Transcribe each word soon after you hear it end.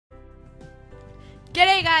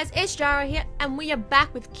G'day guys, it's Jara here, and we are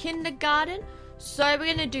back with kindergarten. So we're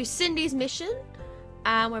gonna do Cindy's mission,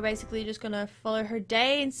 and we're basically just gonna follow her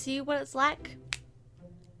day and see what it's like.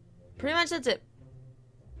 Pretty much that's it.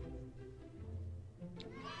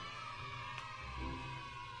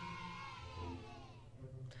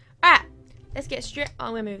 Alright, let's get straight on.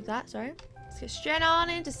 I'm gonna move that, sorry. Let's get straight on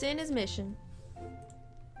into Cindy's mission.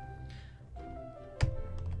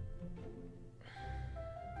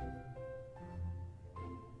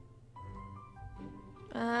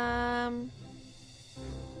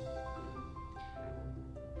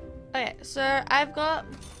 Okay, so I've got...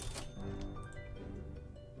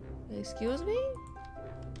 Excuse me?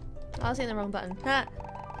 I was hitting the wrong button. Ha.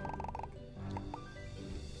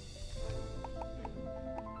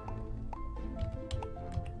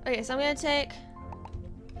 Okay, so I'm gonna take...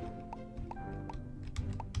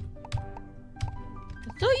 I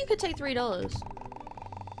thought you could take $3.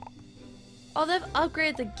 Oh, they've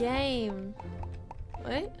upgraded the game.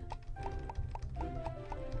 Wait.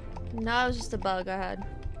 No, it was just a bug I had.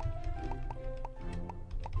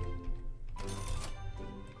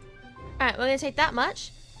 Alright, we're gonna take that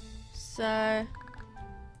much. So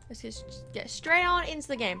let's just get straight on into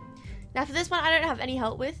the game. Now for this one I don't have any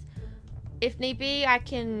help with. If need be, I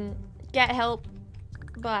can get help,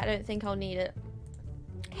 but I don't think I'll need it.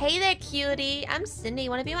 Hey there, cutie. I'm Cindy.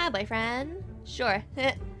 Wanna be my boyfriend? Sure.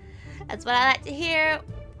 That's what I like to hear.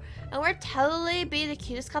 And we're totally be the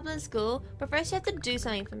cutest couple in school, but first you have to do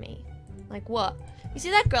something for me. Like what? You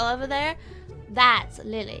see that girl over there? That's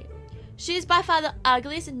Lily. She's by far the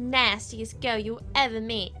ugliest, nastiest girl you'll ever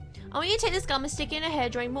meet. I want you to take this gum and stick it in her hair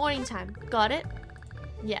during morning time. Got it?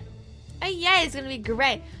 Yeah. Oh yeah, it's gonna be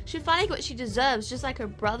great. She'll finally get what she deserves, just like her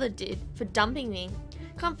brother did for dumping me.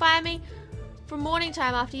 Come find me for morning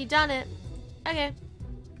time after you've done it. Okay.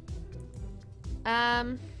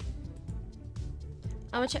 I'm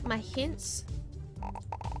gonna check my hints.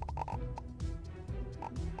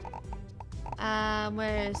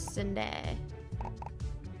 Where's Cindy?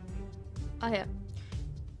 Oh, here.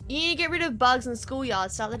 You need to get rid of bugs in the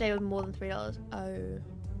schoolyard. Start the day with more than $3. Oh.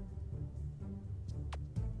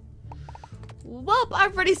 Well,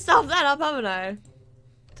 I've already stuffed that up, haven't I?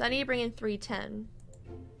 So I need to bring in 310.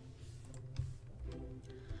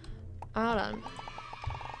 Hold on.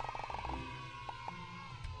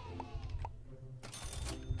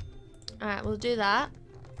 Alright, we'll do that.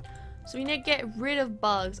 So we need to get rid of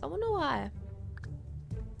bugs. I wonder why.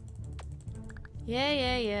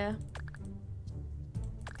 Yeah.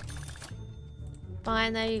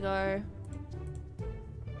 Fine, there you go.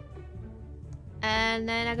 And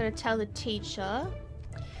then I gotta tell the teacher.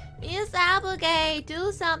 Miss Applegate,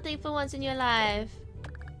 do something for once in your life.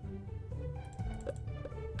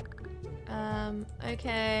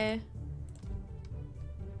 Okay.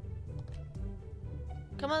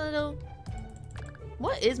 Come on, little...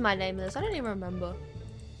 What is my name in this? I don't even remember.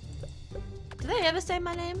 Do they ever say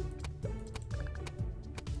my name?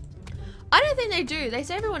 I don't think they do. They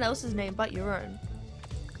say everyone else's name but your own.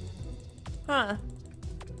 Huh.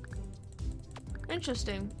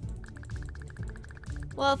 Interesting.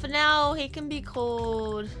 Well, for now, he can be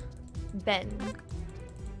called Ben.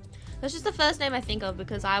 That's just the first name I think of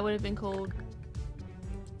because I would have been called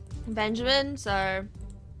Benjamin, so...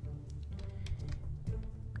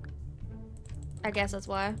 I guess that's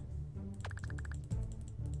why.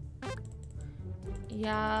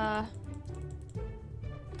 Yeah.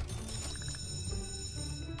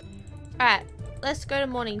 Alright, let's go to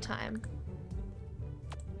morning time.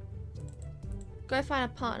 Go find a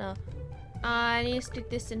partner. I need to stick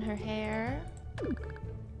this in her hair.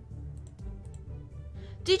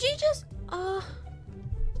 Did you just...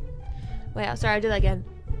 Wait, I'm sorry, I'll do that again.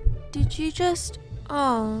 Did you just...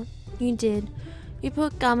 Oh, you did. You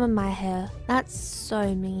put gum in my hair. That's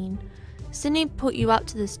so mean. Cindy put you up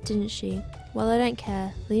to this, didn't she? Well, I don't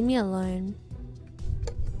care. Leave me alone.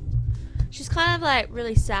 She's kind of like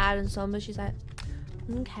really sad and somber. She's like,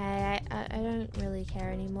 okay, I don't really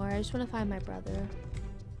care anymore. I just want to find my brother.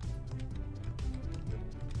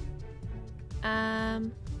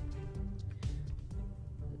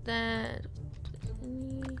 Then...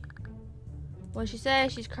 What she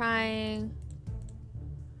says? She's crying.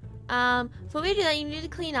 Before we do that, you need to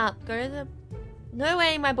clean up. Go to the... No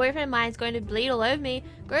way, my boyfriend of mine is going to bleed all over me.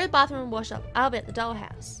 Go to the bathroom and wash up. I'll be at the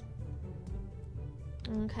dollhouse.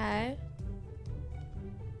 Okay.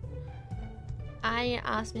 I need to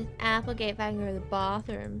ask Miss Applegate if I can go to the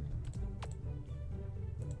bathroom.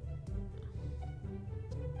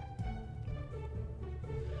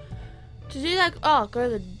 To do that, oh, go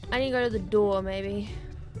to the... I need to go to the door, maybe.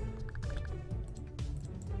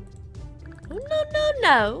 Oh,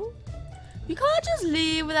 no. You can't just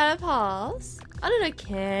leave without a pass. I don't know,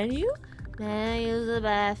 can you? Nah, use the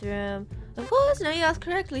bathroom. Of course, no, you asked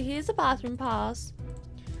correctly. Here's a bathroom pass.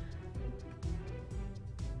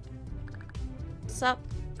 Sup?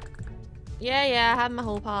 Yeah, I have my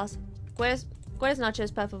whole pass. Where's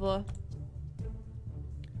nachos, por favor?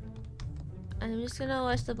 I'm just gonna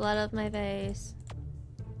wash the blood off my face.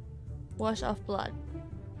 Wash off blood.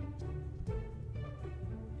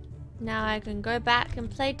 Now I can go back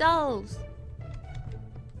and play dolls.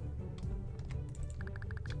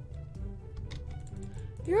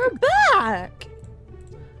 You're back!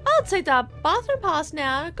 I'll take that bathroom pass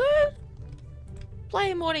now. Go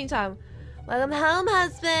play morning time. Welcome home,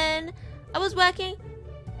 husband. I wasn't working.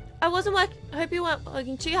 I hope you weren't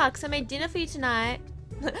working too hard because I made dinner for you tonight.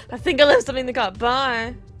 I think I left something in the car.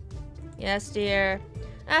 Bye. Yes, dear.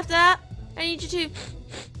 After that, I need you to...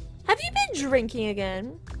 Have you been drinking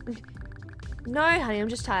again? No, honey, I'm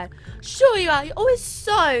just tired. Sure you are. You're always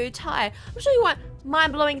so tired. I'm sure you weren't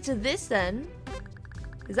mind-blowing to this then.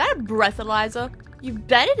 Is that a breathalyzer? You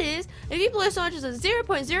bet it is. If you blow so much as a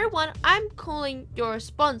 0.01, I'm calling your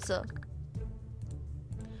sponsor.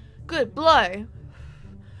 Good, blow.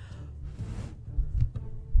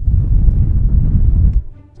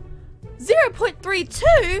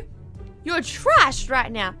 .32? You're trashed right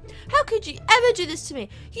now. How could you ever do this to me?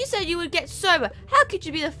 You said you would get sober. How could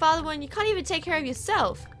you be the father when you can't even take care of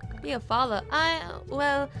yourself? Be a father?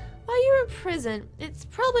 Well, while you're in prison, it's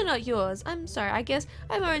probably not yours. I'm sorry, I guess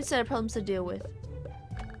I have my own set of problems to deal with.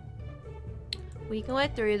 We can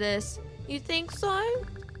work through this. You think so?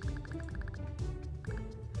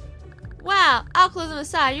 Wow, alcoholism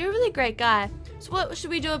aside, you're a really great guy. So what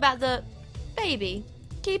should we do about the baby?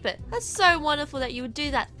 Keep it. That's so wonderful that you would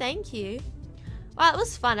do that. Thank you. Well, it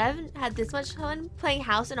was fun. I haven't had this much fun playing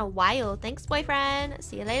house in a while. Thanks, boyfriend.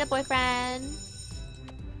 See you later, boyfriend.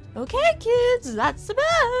 Okay, kids. That's the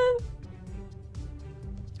bed.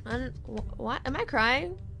 And what? Am I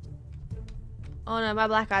crying? Oh no, my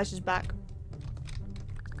black eye's just back.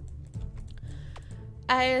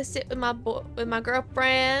 I sit with my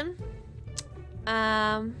girlfriend.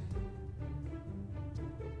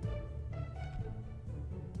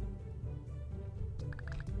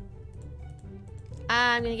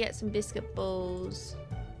 I'm gonna get some biscuit balls.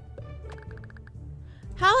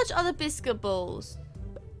 How much are the biscuit balls?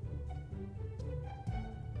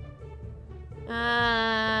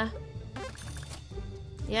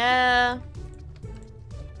 Yeah.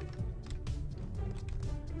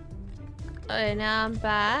 Okay, now I'm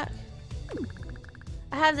back.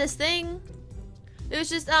 I have this thing. It was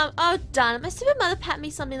just, oh darn, my stupid mother packed me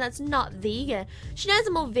something that's not vegan. She knows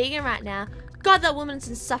I'm all vegan right now. God, that woman's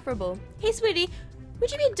insufferable. Hey, sweetie, would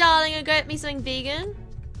you be darling and go get me something vegan?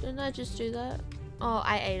 Didn't I just do that? Oh,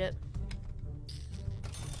 I ate it.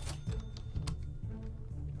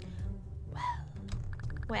 Well,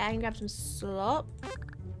 wait, I can grab some slop.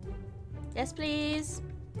 Yes, please.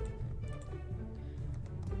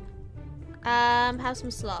 Have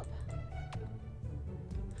some slop.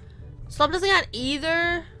 Slop doesn't got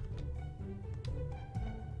either.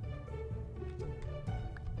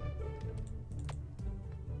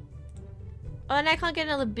 Oh, and I can't get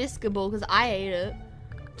another biscuit bowl because I ate it.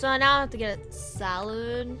 So now I have to get a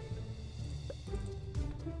salad.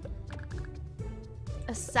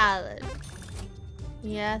 A salad.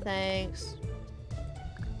 Yeah, thanks.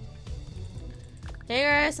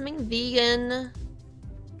 Here you go, something vegan.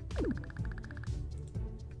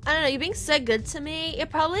 I don't know, you're being so good to me. You're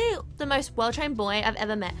probably the most well-trained boy I've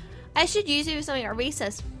ever met. I should use you for something at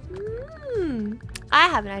recess. I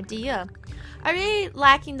have an idea. I really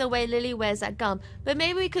liking the way Lily wears that gum, but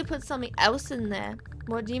maybe we could put something else in there.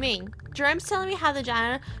 What do you mean? Jerome's telling me how the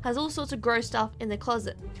janitor has all sorts of gross stuff in the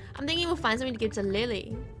closet. I'm thinking we'll find something to give to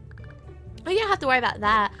Lily. Oh, you don't have to worry about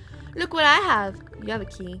that. Look what I have. You have a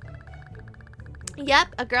key.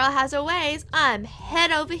 Yep, a girl has her ways. I'm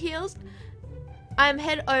head over heels. I'm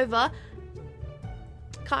head over.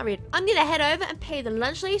 Can't read. I'm gonna head over and pay the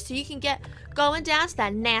lunch lady so you can get going down to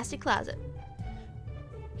that nasty closet.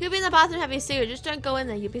 He'll be in the bathroom having a cigarette. Just don't go in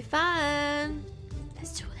there. You'll be fine.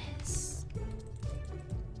 Let's do this.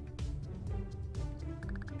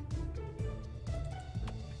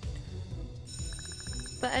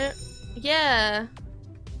 But I don't... Yeah.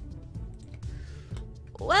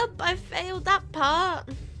 Well, I failed that part.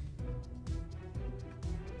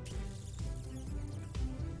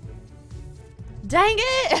 Dang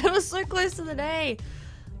it! It was so close to the day.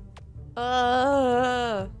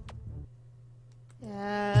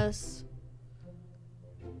 Yes.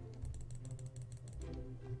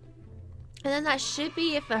 And then that should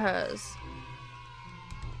be it for hers.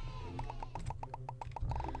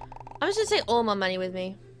 I'm just gonna take all my money with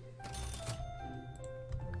me.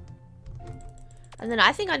 And then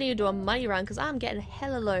I think I need to do a money run because I'm getting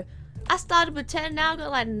hella low. I started with 10, now I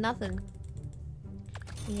got like nothing.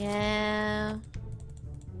 Yeah.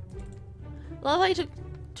 Love how you took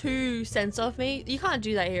 2 cents off me. You can't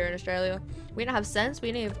do that here in Australia. We don't have cents, we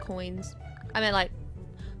only have coins. I mean like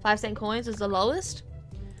 5-cent coins is the lowest.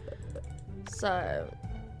 So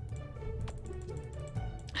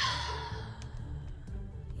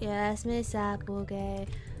yes, Miss Applegate.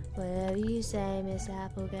 Whatever you say, Miss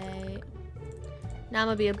Applegate. Now I'm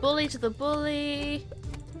gonna be a bully to the bully.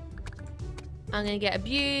 I'm gonna get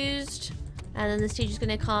abused. And then this teacher's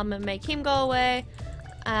gonna come and make him go away.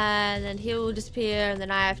 And then he will disappear. And then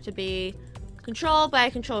I have to be controlled by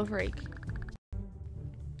a control freak.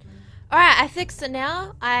 Alright, I fixed it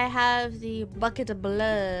now. I have the bucket of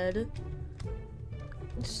blood.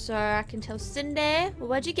 So I can tell Cindy. Well,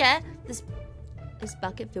 what'd you get? This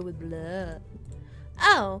bucket filled with blood.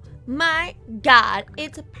 Oh my god,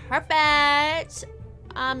 it's perfect.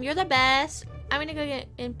 You're the best. I'm gonna go get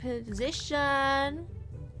in position.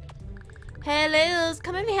 Hey Liz,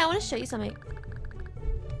 come over here, I wanna show you something.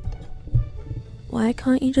 Why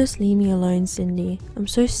can't you just leave me alone, Cindy? I'm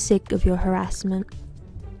so sick of your harassment.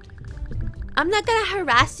 I'm not gonna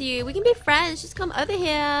harass you, we can be friends, just come over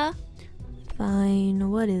here. Fine,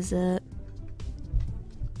 what is it?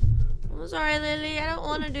 I'm sorry, Lily, I don't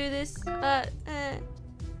wanna do this, but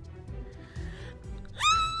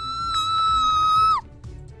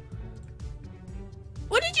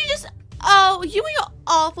What did you just... Oh, you and your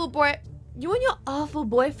awful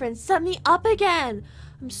boyfriend set me up again.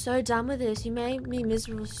 I'm so done with this. You made me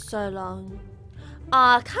miserable so long.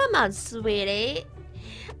 Aw, come on, sweetie.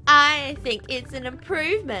 I think it's an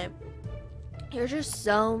improvement. You're just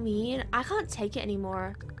so mean. I can't take it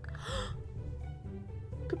anymore.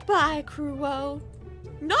 Goodbye, Cruel.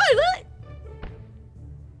 No, Lily!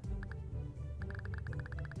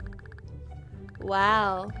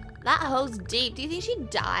 Wow. That hole's deep. Do you think she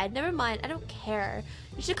died? Never mind. I don't care.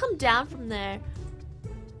 You should come down from there.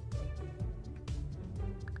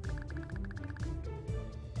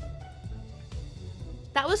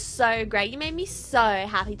 That was so great. You made me so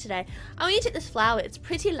happy today. I want you to take this flower. It's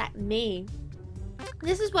pretty like me.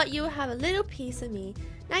 This is what you will have, a little piece of me.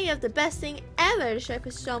 Now you have the best thing ever to show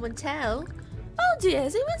for show and tell. Oh dear,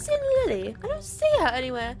 has anyone seen Lily? I don't see her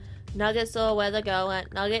anywhere. Nugget saw where they're going.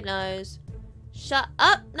 Nugget knows. Shut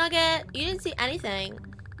up, Nugget. You didn't see anything.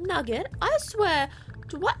 Nugget, I swear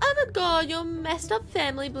to whatever god your messed up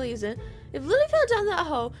family believes in, if Lily fell down that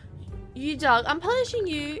hole, you dog, I'm pushing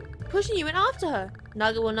you in after her.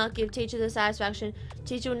 Nugget will not give teacher the satisfaction.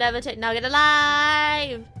 Teacher will never take Nugget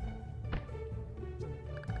alive.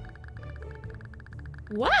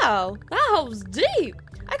 Wow, that hole's deep.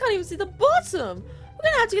 I can't even see the bottom. We're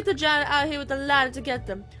gonna have to get the janitor out here with the ladder to get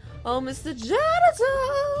them. Oh, Mr.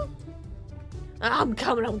 Janitor. I'm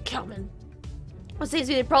coming. What seems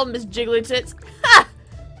to be the problem is Jiggly Tits. Ha!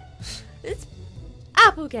 It's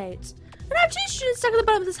Applegate. And I have 2 students stuck at the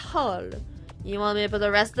bottom of this hole. You want me to put the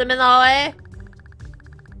rest of them in the hallway?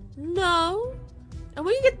 No. And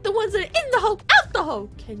we can get the ones that are in the hole out the hole.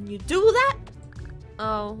 Can you do that?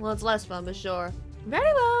 Oh, well, it's less fun, but sure.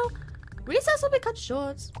 Very well. Recess will be cut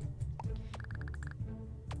short.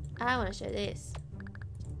 I want to show this.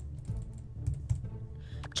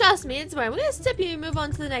 Trust me, it's fine. We're gonna step you and move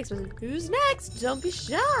on to the next person. Who's next? Don't be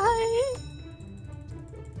shy.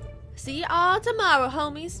 See you all tomorrow,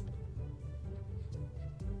 homies.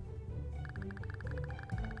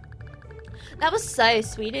 That was so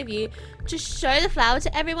sweet of you to show the flower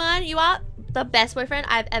to everyone. You are the best boyfriend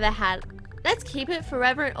I've ever had. Let's keep it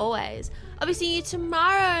forever and always. I'll be seeing you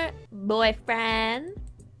tomorrow, boyfriend.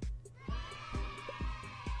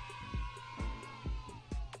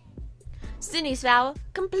 Cindy's flower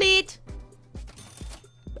complete.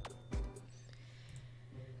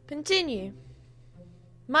 Continue.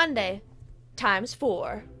 Monday times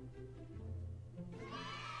 4.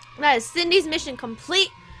 That is Cindy's mission complete.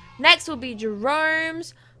 Next will be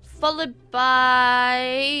Jerome's, followed by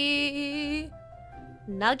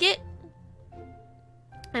Nugget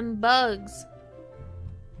and Bugs.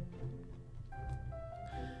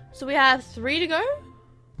 So we have 3 to go.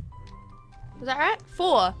 Is that right?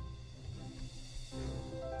 4.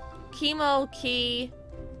 Chemo, key,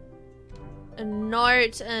 a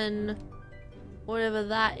note, and whatever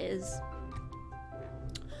that is.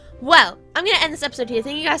 Well, I'm going to end this episode here.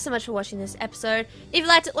 Thank you guys so much for watching this episode. If you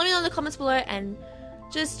liked it, let me know in the comments below and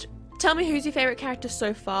just tell me who's your favorite character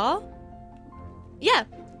so far. Yeah.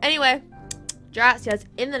 Anyway, gracias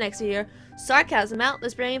in the next video. Sarcasm out.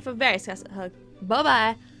 Let's bring in for very sarcastic hug.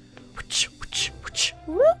 Bye-bye.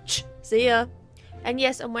 See ya. And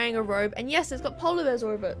yes, I'm wearing a robe. And yes, it's got polar bears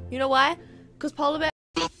over it. You know why? Because polar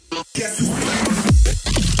bears...